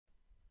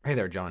Hey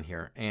there, John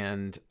here,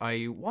 and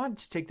I want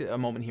to take a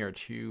moment here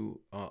to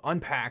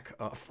unpack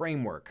a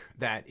framework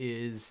that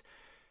is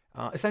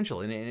essential,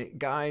 and it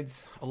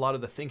guides a lot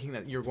of the thinking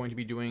that you're going to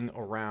be doing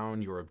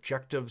around your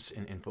objectives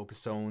and focus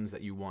zones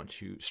that you want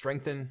to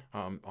strengthen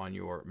on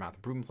your math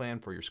improvement plan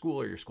for your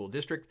school or your school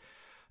district.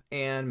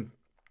 And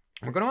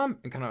we're going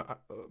to kind of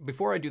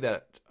before I do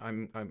that,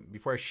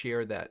 before I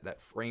share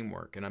that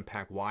framework and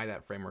unpack why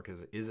that framework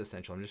is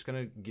essential. I'm just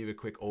going to give a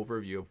quick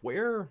overview of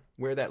where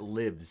that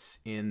lives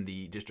in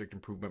the district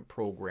improvement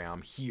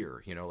program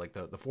here. You know, like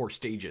the four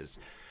stages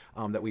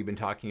that we've been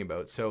talking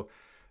about. So.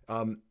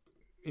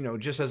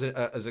 Just as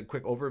a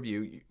quick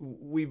overview,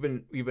 we've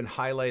been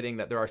highlighting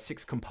that there are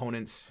 6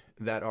 components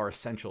that are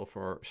essential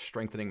for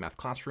strengthening math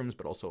classrooms,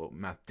 but also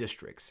math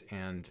districts.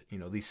 And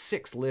these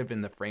 6 live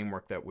in the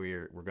framework that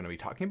we're going to be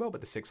talking about,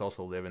 but the 6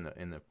 also live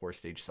in the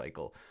 4-stage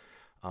cycle,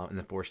 in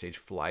the 4-stage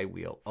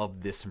flywheel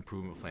of this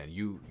improvement plan.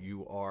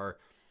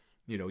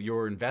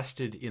 You're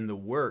invested in the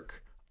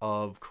work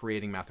of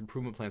creating math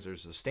improvement plans that are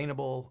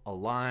sustainable,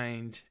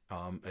 aligned,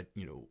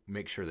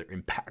 make sure they're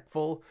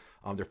impactful,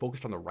 they're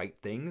focused on the right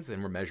things,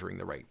 and we're measuring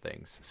the right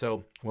things.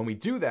 So when we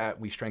do that,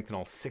 we strengthen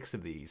all 6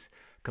 of these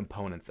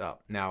components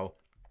up. Now,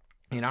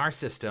 in our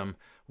system,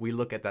 we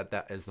look at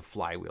that as the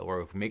flywheel, where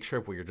we make sure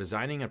if we're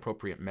designing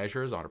appropriate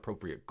measures on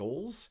appropriate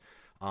goals,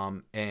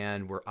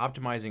 and we're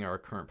optimizing our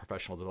current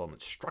professional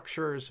development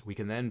structures, we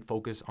can then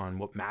focus on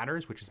what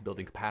matters, which is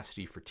building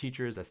capacity for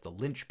teachers. That's the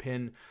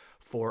linchpin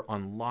for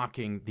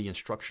unlocking the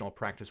instructional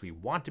practice we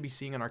want to be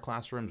seeing in our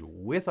classrooms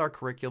with our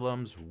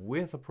curriculums,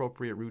 with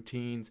appropriate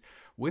routines,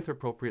 with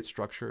appropriate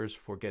structures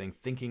for getting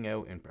thinking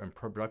out and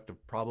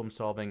productive problem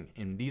solving.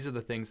 And these are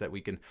the things that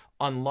we can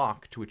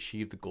unlock to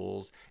achieve the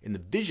goals in the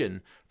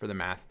vision for the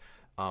math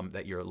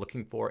that you're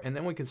looking for. And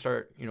then we can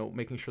start,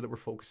 making sure that we're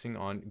focusing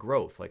on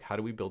growth. Like, how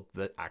do we build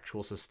the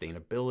actual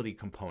sustainability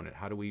component?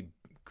 How do we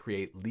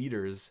create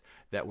leaders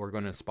that we're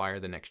going to inspire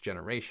the next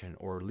generation,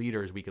 or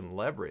leaders we can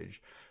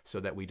leverage so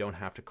that we don't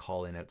have to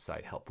call in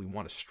outside help? We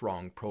want a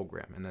strong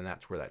program. And then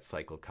that's where that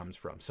cycle comes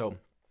from. So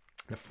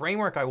the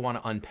framework I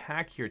want to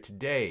unpack here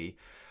today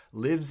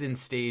lives in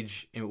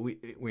stage,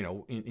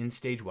 in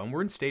stage 1.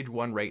 We're in stage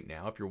 1 right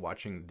now. If you're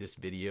watching this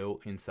video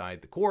inside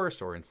the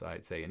course or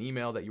inside, say, an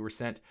email that you were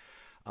sent.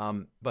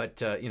 I'm just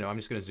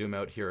going to zoom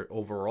out here.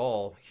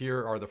 Overall,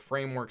 here are the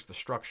frameworks, the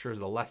structures,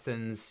 the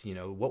lessons,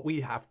 what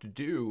we have to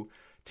do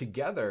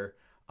together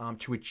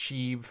to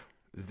achieve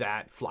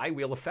that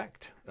flywheel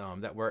effect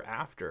that we're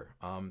after.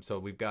 So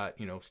we've got,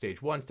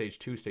 stage 1, stage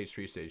 2, stage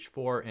 3, stage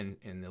 4,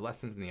 and the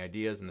lessons and the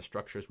ideas and the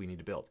structures we need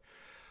to build.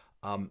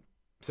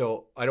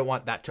 So I don't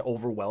want that to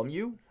overwhelm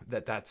you,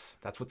 that's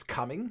what's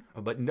coming,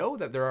 but know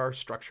that there are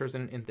structures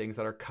and things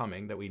that are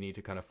coming that we need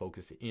to kind of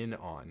focus in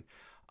on.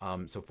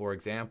 So for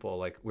example,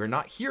 like, we're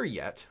not here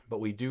yet,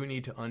 but we do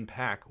need to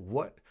unpack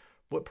what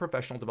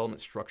professional development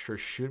structures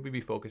should we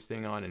be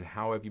focusing on, and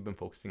how have you been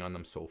focusing on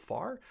them so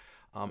far?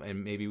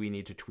 And maybe we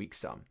need to tweak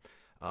some.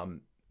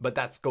 But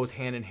that goes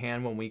hand in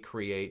hand when we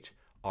create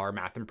our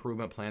math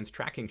improvement plans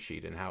tracking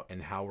sheet,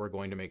 and how we're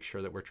going to make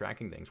sure that we're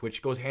tracking things,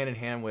 which goes hand in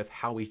hand with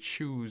how we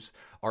choose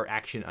our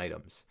action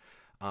items,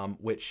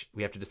 which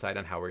we have to decide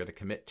on how we're going to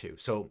commit to.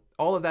 So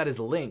all of that is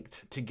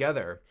linked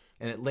together,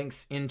 and it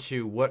links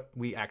into what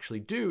we actually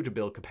do to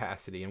build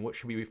capacity, and what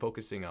should we be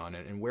focusing on,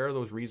 and where are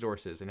those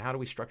resources, and how do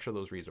we structure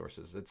those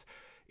resources.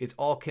 It's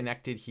all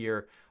connected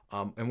here,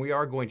 and we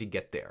are going to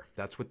get there.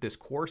 That's what this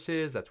course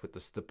is. That's what the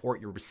support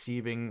you're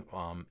receiving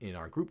in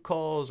our group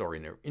calls or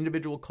in our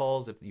individual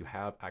calls, if you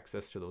have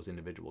access to those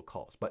individual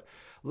calls. But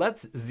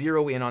let's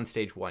zero in on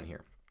stage 1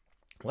 here.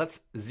 Let's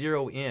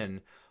zero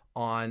in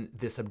on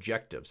this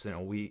objective.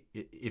 So,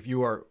 if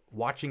you are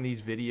watching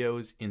these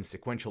videos in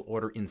sequential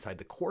order inside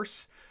the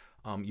course,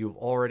 you've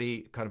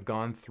already kind of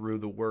gone through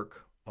the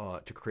work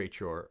to create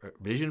your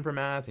vision for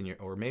math,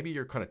 or maybe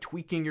you're kind of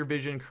tweaking your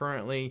vision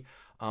currently.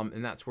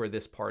 And that's where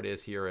this part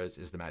is here,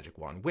 is the magic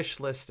wand wish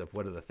list of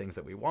what are the things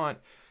that we want.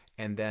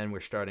 And then we're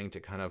starting to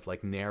kind of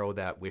like narrow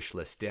that wish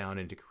list down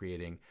into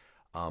creating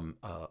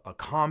a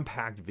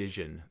compact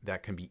vision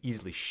that can be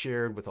easily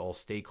shared with all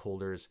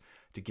stakeholders,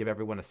 to give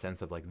everyone a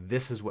sense of, like,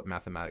 this is what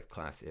mathematics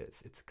class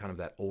is. It's kind of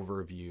that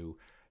overview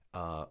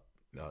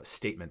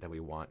statement that we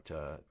want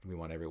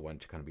everyone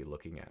to kind of be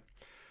looking at.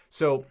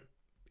 So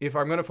if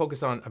I'm going to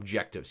focus on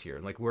objectives here,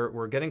 like,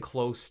 we're getting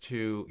close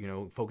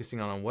to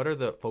focusing on what are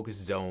the focus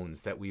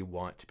zones that we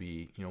want to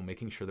be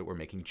making sure that we're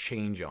making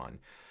change on.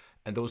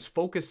 And those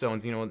focus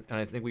zones, and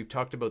I think we've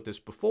talked about this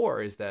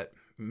before, is that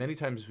many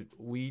times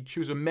we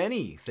choose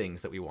many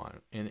things that we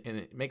want, and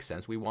it makes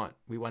sense. We want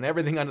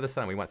everything under the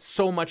sun. We want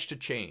so much to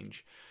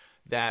change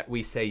that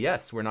we say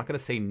yes. We're not going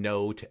to say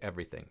no to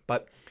everything.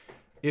 But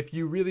if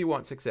you really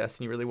want success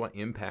and you really want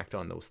impact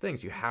on those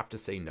things, you have to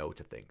say no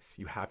to things.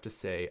 You have to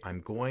say,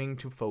 I'm going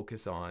to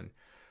focus on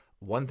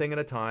one thing at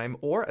a time,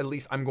 or at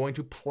least I'm going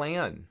to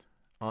plan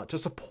to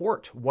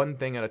support one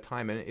thing at a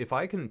time. And if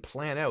I can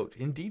plan out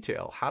in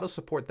detail how to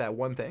support that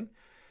one thing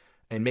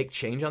and make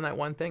change on that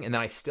one thing, and then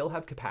I still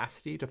have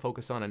capacity to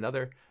focus on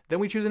another, then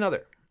we choose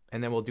another,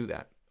 and then we'll do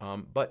that.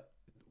 But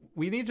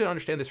we need to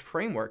understand this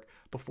framework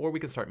before we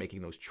can start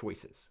making those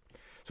choices.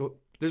 So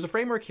there's a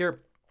framework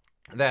here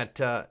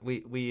that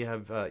we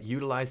have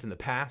utilized in the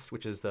past,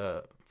 which is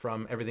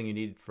from Everything You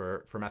Need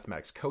for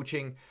Mathematics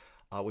Coaching,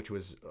 which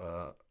was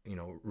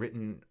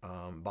written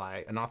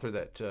by an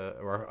author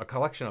or a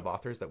collection of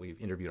authors that we've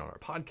interviewed on our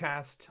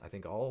podcast. I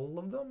think all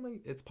of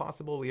them, it's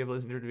possible we have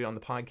interviewed on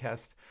the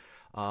podcast,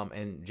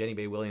 and Jenny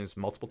Bay Williams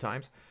multiple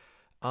times.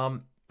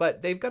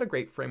 But they've got a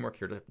great framework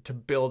here to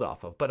build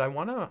off of. But I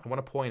want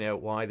to point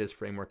out why this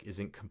framework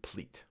isn't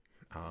complete.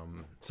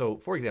 So,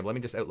 for example, let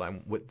me just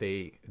outline what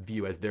they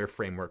view as their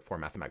framework for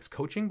mathematics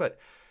coaching. But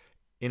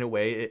in a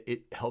way,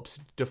 it helps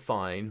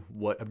define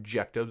what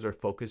objectives or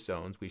focus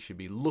zones we should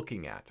be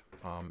looking at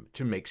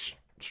to make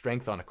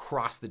strength on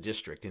across the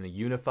district in a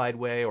unified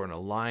way or an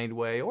aligned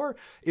way. Or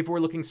if we're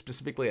looking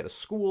specifically at a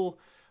school,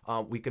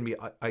 we can be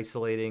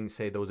isolating,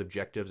 say, those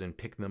objectives and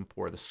pick them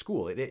for the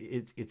school.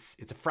 It's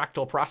a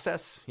fractal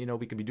process.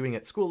 We could be doing it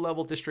at school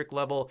level, district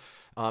level,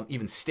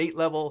 even state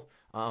level.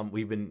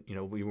 We've been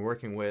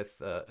working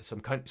with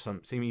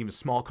some even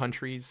small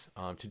countries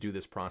to do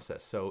this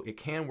process. So it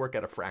can work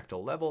at a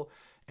fractal level,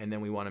 and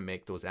then we want to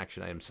make those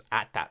action items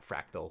at that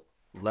fractal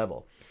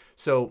level.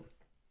 So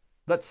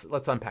let's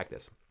unpack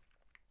this.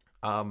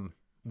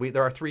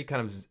 There are three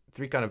kind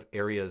of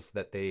areas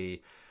that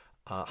they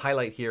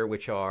highlight here,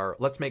 which are,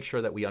 let's make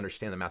sure that we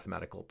understand the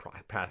mathematical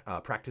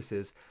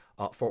practices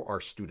for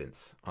our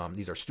students.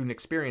 These are student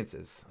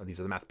experiences. These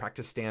are the math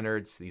practice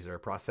standards. These are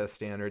process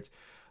standards.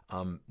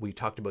 We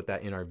talked about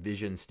that in our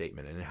vision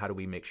statement, and how do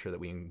we make sure that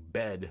we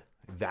embed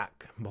that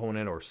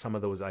component or some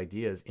of those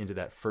ideas into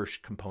that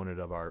first component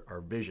of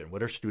our vision.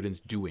 What are students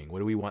doing? What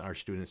do we want our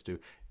students to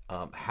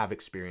have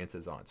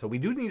experiences on? So we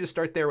do need to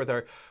start there with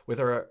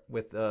the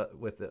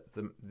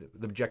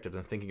objectives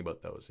and thinking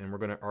about those. And we're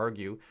going to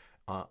argue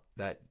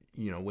that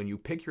when you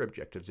pick your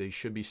objectives, they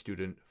should be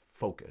student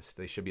focused.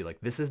 They should be like,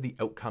 this is the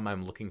outcome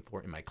I'm looking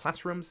for in my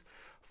classrooms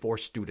for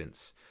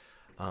students.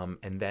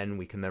 And then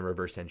we can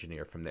reverse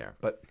engineer from there.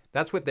 But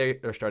that's what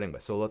they're starting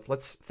with. So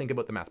let's think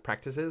about the math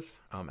practices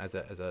as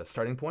a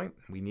starting point.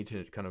 We need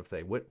to kind of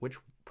say, which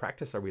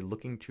practice are we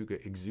looking to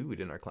exude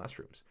in our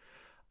classrooms?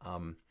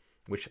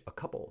 Which a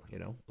couple,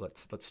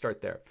 let's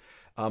start there.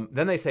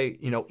 Then they say,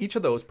 each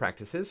of those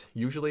practices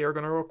usually are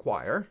going to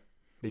require,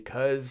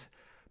 because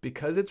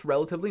it's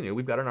relatively new,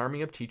 we've got an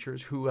army of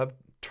teachers who have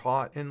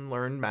taught and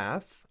learned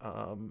math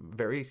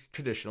very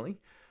traditionally,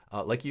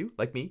 like you,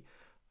 like me.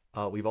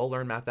 We've all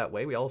learned math that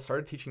way. We all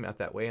started teaching math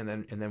that way, and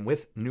then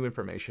with new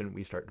information,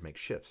 we start to make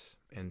shifts.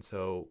 And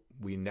so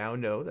we now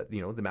know that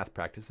the math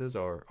practices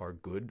are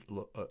good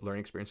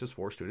learning experiences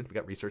for students. We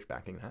got research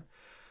backing that.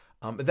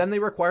 But then they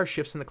require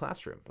shifts in the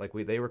classroom.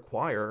 They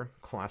require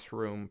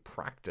classroom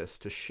practice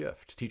to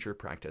shift, teacher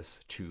practice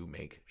to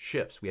make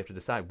shifts. We have to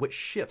decide which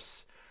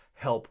shifts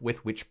help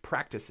with which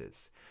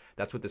practices.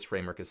 That's what this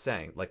framework is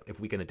saying. If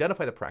we can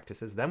identify the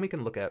practices, then we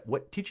can look at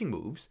what teaching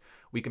moves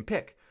we can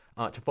pick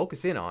to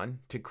focus in on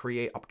to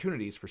create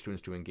opportunities for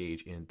students to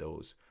engage in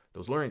those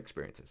learning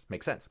experiences.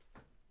 Makes sense.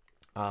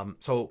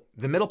 So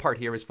the middle part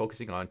here is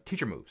focusing on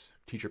teacher moves,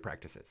 teacher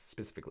practices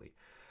specifically.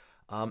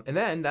 And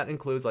then that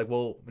includes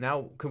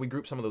now can we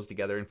group some of those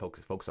together and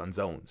focus on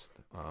zones?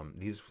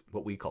 These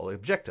what we call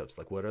objectives.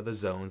 What are the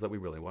zones that we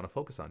really want to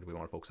focus on? Do we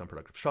want to focus on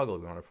productive struggle?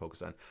 Do we want to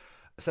focus on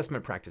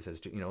assessment practices?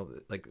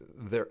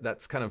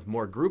 That's kind of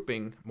more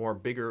grouping, more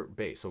bigger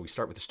base. So we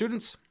start with the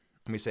students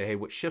and we say, hey,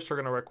 what shifts are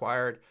going to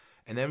required?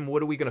 And then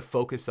what are we going to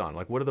focus on?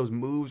 What are those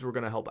moves we're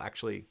going to help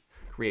actually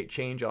create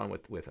change on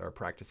with our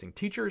practicing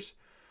teachers?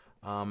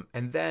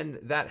 And then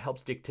that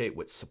helps dictate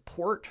what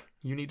support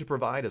you need to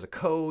provide as a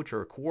coach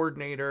or a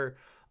coordinator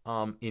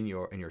in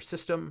your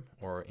system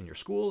or in your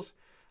schools.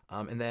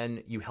 And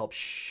then you help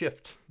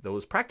shift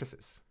those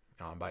practices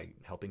by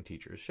helping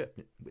teachers shift.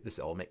 This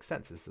all makes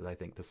sense. This is, I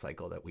think, the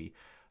cycle that we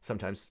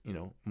sometimes,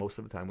 most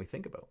of the time we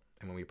think about.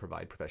 And when we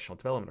provide professional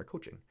development or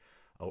coaching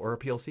or our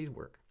PLC's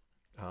work.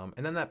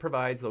 And then that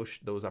provides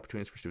those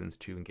opportunities for students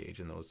to engage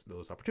in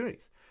those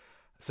opportunities.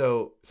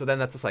 So then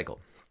that's a cycle.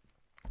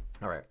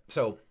 All right.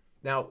 So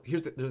now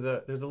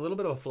there's a little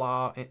bit of a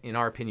flaw in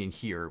our opinion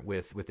here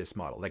with this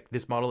model.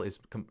 This model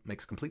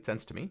makes complete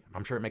sense to me.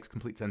 I'm sure it makes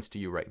complete sense to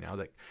you right now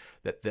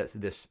that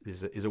this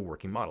is a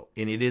working model,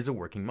 and it is a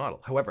working model.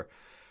 However,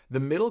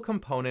 the middle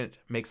component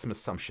makes some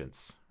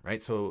assumptions,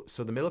 right? So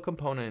the middle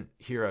component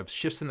here of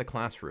shifts in the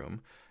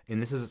classroom,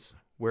 and this is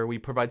where we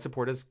provide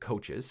support as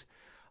coaches.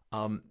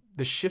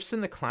 The shifts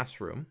in the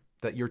classroom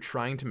that you're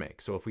trying to make.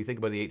 So if we think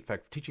about the 8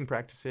 effective teaching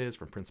practices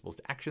from principles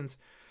to actions,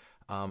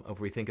 if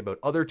we think about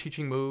other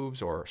teaching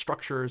moves or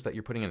structures that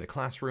you're putting into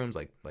classrooms,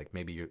 like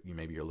maybe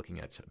you're looking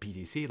at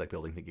PTC, like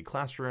building thinking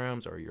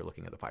classrooms, or you're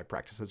looking at the 5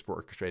 practices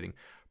for orchestrating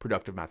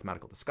productive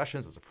mathematical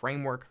discussions as a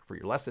framework for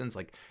your lessons.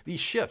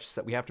 These shifts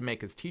that we have to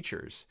make as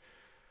teachers,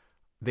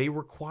 they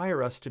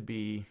require us to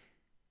be,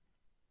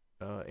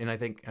 and I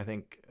think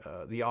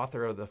the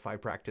author of the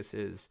 5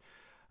 practices,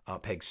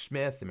 Peg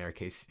Smith and Mary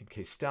K.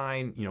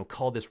 Stein,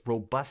 call this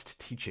robust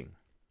teaching,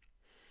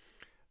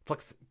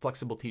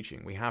 flexible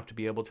teaching. We have to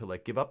be able to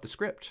give up the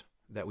script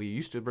that we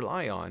used to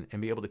rely on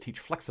and be able to teach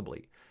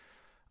flexibly.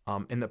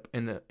 And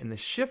the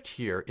shift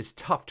here is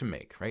tough to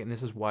make, right? And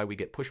this is why we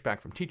get pushback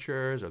from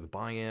teachers, or the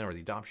buy-in or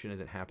the adoption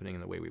isn't happening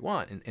in the way we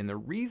want. And the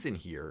reason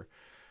here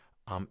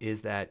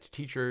is that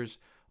teachers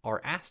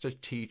are asked to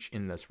teach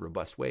in this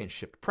robust way and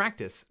shift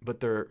practice, but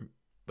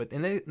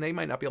they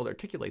might not be able to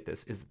articulate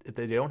this, is that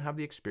they don't have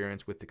the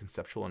experience with the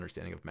conceptual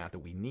understanding of math that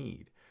we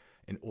need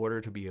in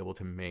order to be able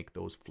to make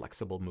those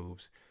flexible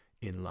moves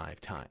in live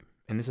time.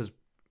 And this is,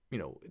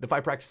 the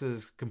 5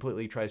 practices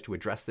completely tries to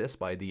address this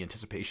by the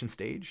anticipation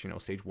stage,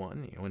 stage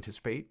 1,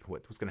 anticipate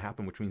what's going to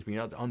happen, which means we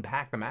need to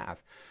unpack the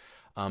math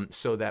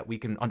so that we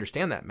can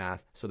understand that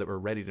math so that we're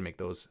ready to make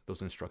those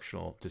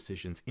instructional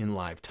decisions in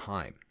live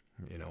time.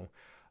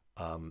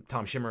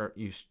 Tom Schimmer,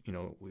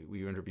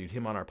 we interviewed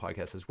him on our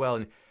podcast as well,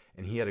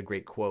 and he had a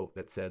great quote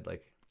that said,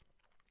 like,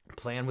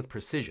 plan with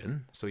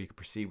precision so you can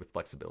proceed with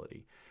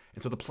flexibility.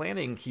 And so the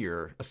planning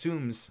here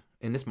assumes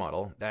in this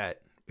model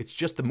that it's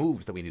just the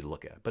moves that we need to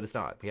look at, but it's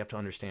not. We have to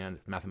understand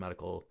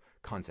mathematical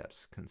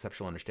concepts,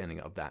 conceptual understanding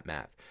of that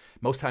math.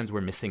 Most times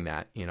we're missing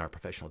that in our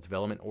professional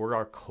development or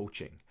our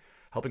coaching,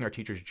 helping our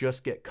teachers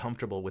just get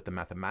comfortable with the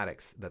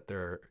mathematics that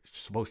they're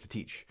supposed to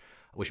teach,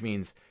 which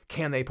means,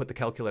 can they put the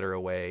calculator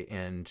away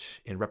and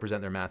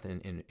represent their math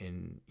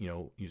in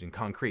using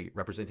concrete,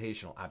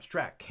 representational,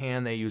 abstract?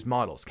 Can they use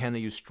models? Can they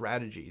use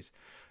strategies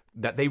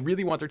that they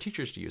really want their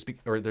teachers to use,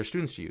 or their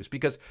students to use?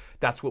 Because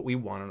that's what we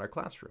want in our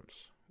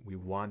classrooms. We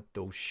want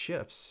those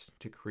shifts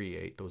to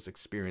create those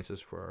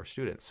experiences for our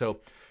students.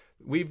 So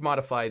we've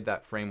modified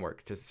that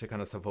framework to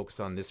kind of focus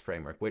on this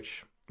framework,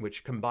 which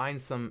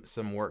combines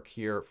some work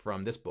here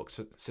from this book,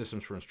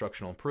 Systems for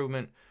Instructional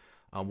Improvement.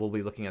 We'll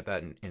be looking at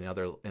that in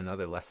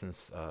other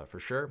lessons for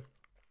sure.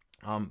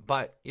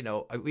 But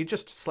we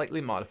just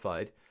slightly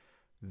modified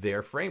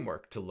their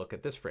framework to look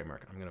at this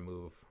framework. I'm going to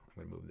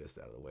move this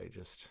out of the way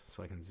just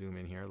so I can zoom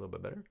in here a little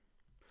bit better.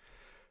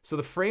 So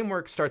the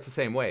framework starts the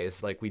same way.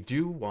 It's like, we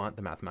do want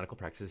the mathematical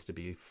practices to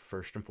be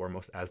first and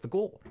foremost as the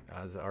goal,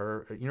 as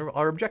our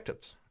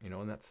objectives.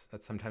 And that's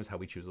sometimes how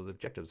we choose those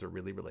objectives are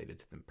really related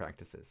to the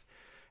practices.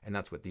 And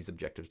that's what these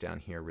objectives down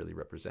here really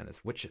represent,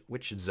 is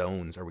which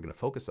zones are we going to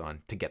focus on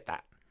to get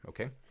that,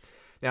 okay?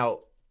 Now,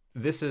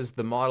 this is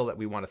the model that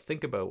we want to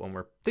think about when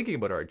we're thinking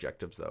about our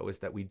objectives, though, is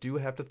that we do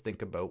have to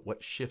think about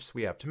what shifts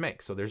we have to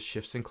make. So there's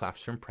shifts in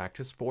classroom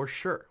practice for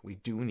sure. We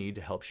do need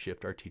to help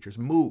shift our teachers'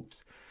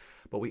 moves,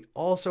 but we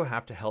also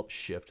have to help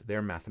shift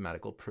their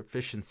mathematical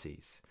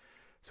proficiencies.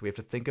 So we have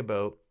to think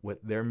about what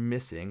they're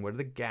missing, what are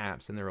the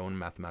gaps in their own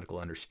mathematical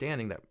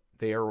understanding that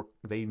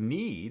they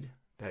need,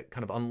 that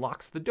kind of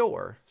unlocks the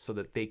door so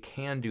that they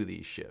can do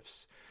these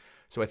shifts.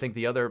 So I think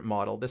the other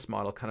model, this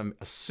model, kind of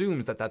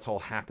assumes that that's all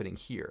happening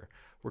here.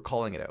 We're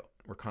calling it out.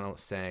 We're kind of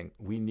saying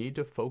we need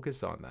to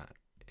focus on that,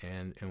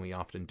 and we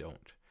often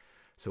don't.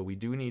 So we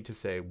do need to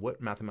say,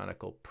 what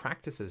mathematical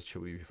practices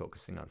should we be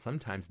focusing on?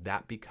 Sometimes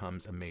that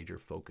becomes a major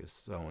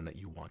focus zone that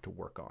you want to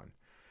work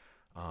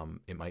on.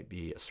 It might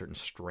be a certain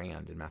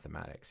strand in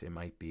mathematics. It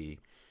might be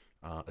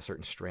a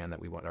certain strand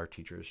that we want our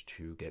teachers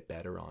to get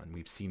better on.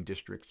 We've seen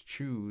districts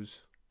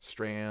choose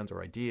strands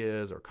or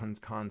ideas or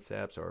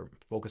concepts or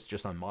focus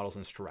just on models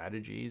and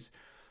strategies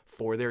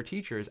for their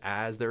teachers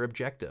as their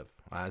objective,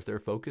 as their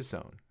focus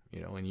zone,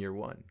 in year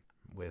 1,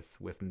 with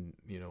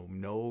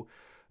no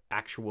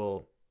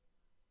actual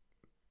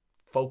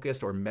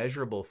focused or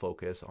measurable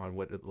focus on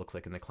what it looks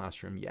like in the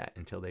classroom yet,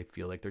 until they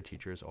feel like their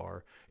teachers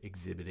are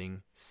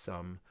exhibiting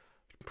some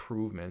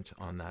improvement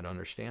on that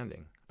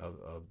understanding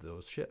of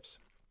those shifts.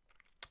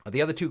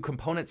 The other 2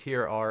 components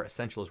here are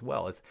essential as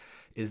well,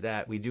 is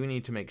that we do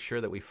need to make sure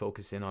that we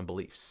focus in on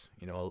beliefs.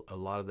 A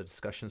lot of the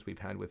discussions we've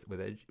had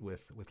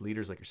with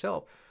leaders like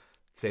yourself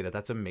say that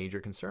that's a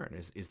major concern,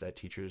 is that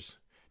teachers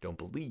don't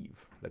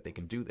believe that they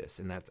can do this,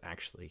 and that's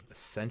actually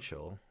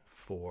essential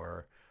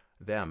for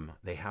them.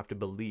 They have to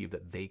believe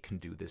that they can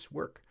do this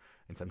work,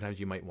 and sometimes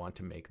you might want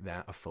to make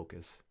that a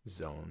focus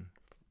zone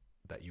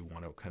that you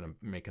want to kind of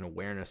make an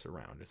awareness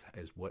around,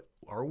 is what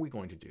are we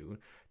going to do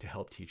to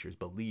help teachers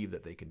believe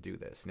that they can do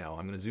this. Now,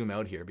 I'm going to zoom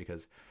out here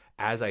because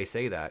as I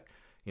say that,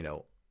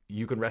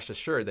 you can rest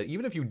assured that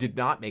even if you did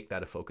not make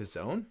that a focus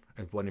zone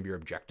as one of your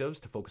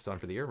objectives to focus on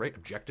for the year, right?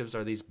 Objectives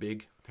are these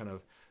big kind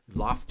of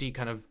lofty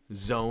kind of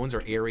zones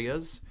or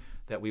areas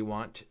that we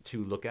want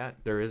to look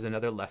at. There is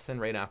another lesson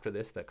right after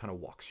this that kind of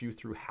walks you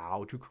through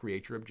how to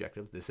create your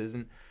objectives. This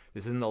isn't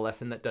the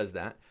lesson that does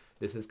that.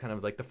 This is kind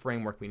of like the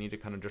framework we need to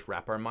kind of just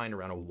wrap our mind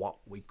around of what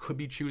we could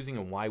be choosing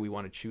and why we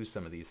want to choose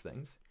some of these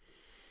things.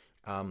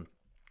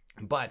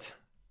 But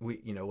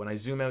when I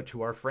zoom out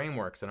to our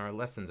frameworks and our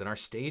lessons and our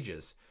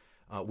stages,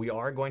 we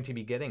are going to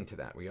be getting to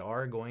that. We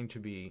are going to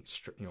be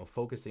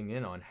focusing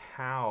in on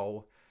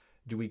how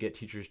do we get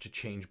teachers to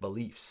change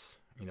beliefs.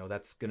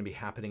 That's going to be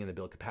happening in the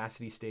build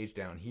capacity stage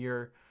down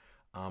here.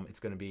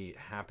 It's going to be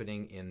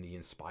happening in the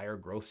inspire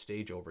growth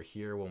stage over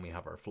here when we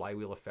have our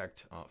flywheel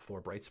effect for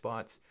bright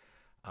spots.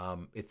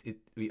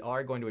 We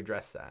are going to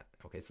address that.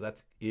 Okay, so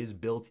that is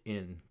built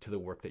in to the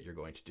work that you're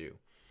going to do.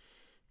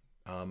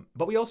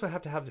 But we also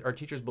have to have our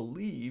teachers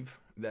believe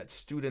that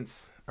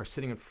students are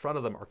sitting in front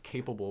of them are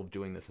capable of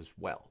doing this as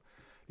well.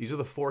 These are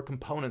the 4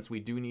 components we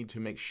do need to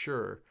make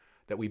sure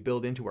that we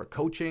build into our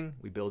coaching,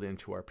 we build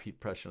into our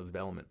professional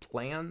development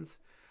plans,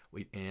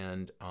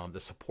 and the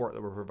support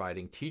that we're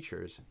providing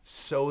teachers,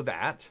 so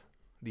that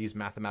these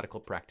mathematical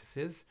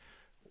practices,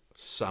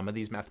 some of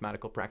these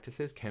mathematical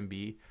practices can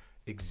be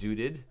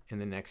exuded in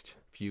the next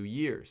few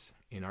years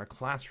in our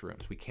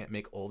classrooms. We can't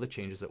make all the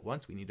changes at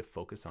once. We need to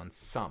focus on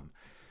some.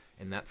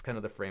 And that's kind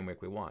of the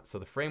framework we want. So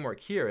the framework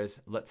here is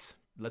let's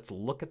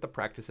look at the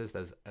practices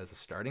as a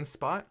starting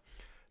spot.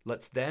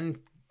 Let's then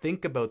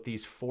think about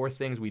these 4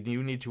 things we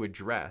do need to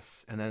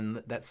address, and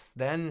then let's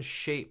then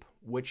shape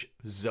which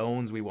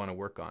zones we want to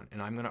work on.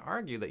 And I'm going to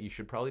argue that you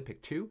should probably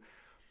pick 2,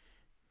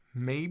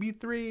 maybe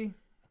 3.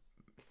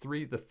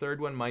 The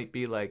third one might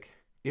be like,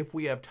 if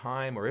we have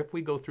time, or if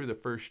we go through the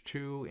first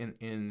 2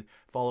 in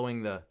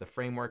following the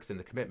frameworks and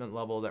the commitment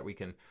level that we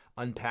can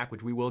unpack,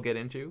 which we will get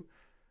into,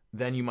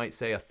 then you might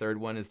say a third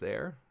one is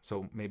there.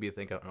 So maybe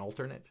think of an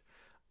alternate.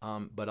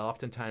 But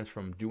oftentimes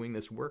from doing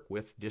this work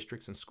with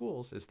districts and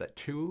schools is that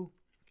 2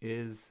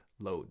 is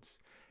loads.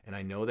 And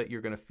I know that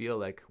you're going to feel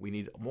like we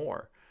need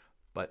more,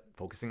 but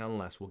focusing on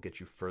less will get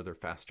you further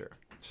faster.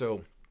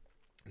 So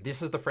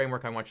this is the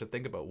framework I want you to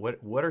think about.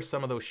 What are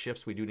some of those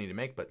shifts we do need to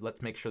make, but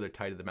let's make sure they're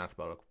tied to the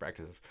mathematical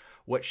practices.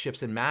 What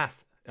shifts in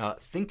math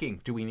thinking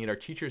do we need our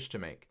teachers to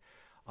make?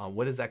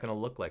 What is that going to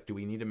look like? Do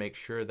we need to make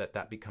sure that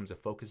that becomes a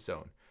focus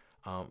zone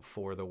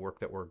for the work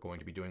that we're going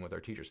to be doing with our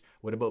teachers?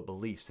 What about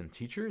beliefs in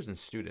teachers and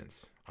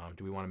students?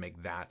 Do we want to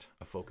make that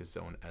a focus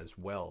zone as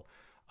well?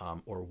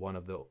 Or one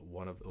of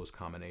those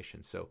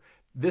combinations. So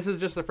this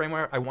is just the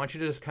framework. I want you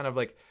to just kind of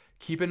like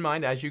keep in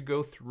mind as you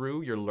go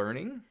through your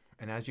learning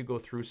and as you go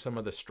through some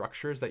of the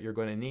structures that you're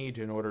going to need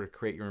in order to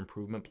create your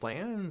improvement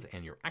plans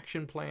and your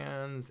action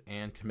plans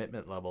and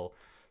commitment level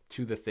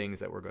to the things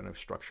that we're going to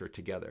structure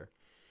together.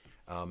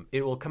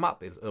 It will come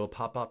up. It'll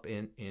pop up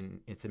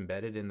it's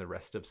embedded in the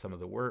rest of some of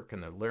the work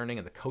and the learning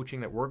and the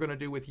coaching that we're going to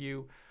do with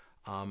you.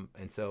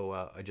 And so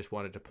I just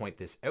wanted to point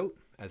this out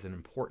as an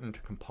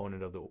important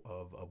component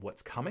of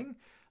what's coming.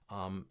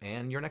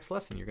 And your next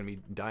lesson, you're going to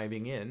be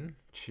diving in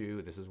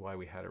to, this is why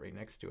we had it right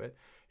next to it,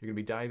 you're going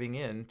to be diving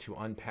in to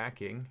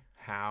unpacking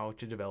how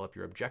to develop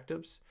your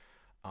objectives.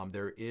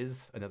 There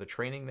is another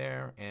training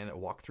there and a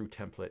walkthrough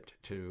template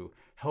to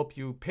help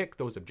you pick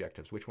those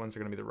objectives. Which ones are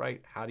going to be the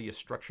right? How do you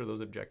structure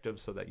those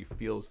objectives so that you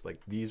feel like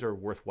these are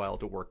worthwhile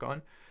to work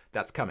on?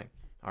 That's coming.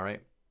 All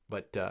right.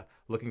 But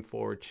looking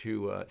forward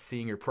to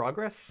seeing your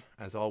progress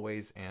as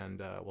always,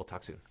 and we'll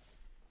talk soon.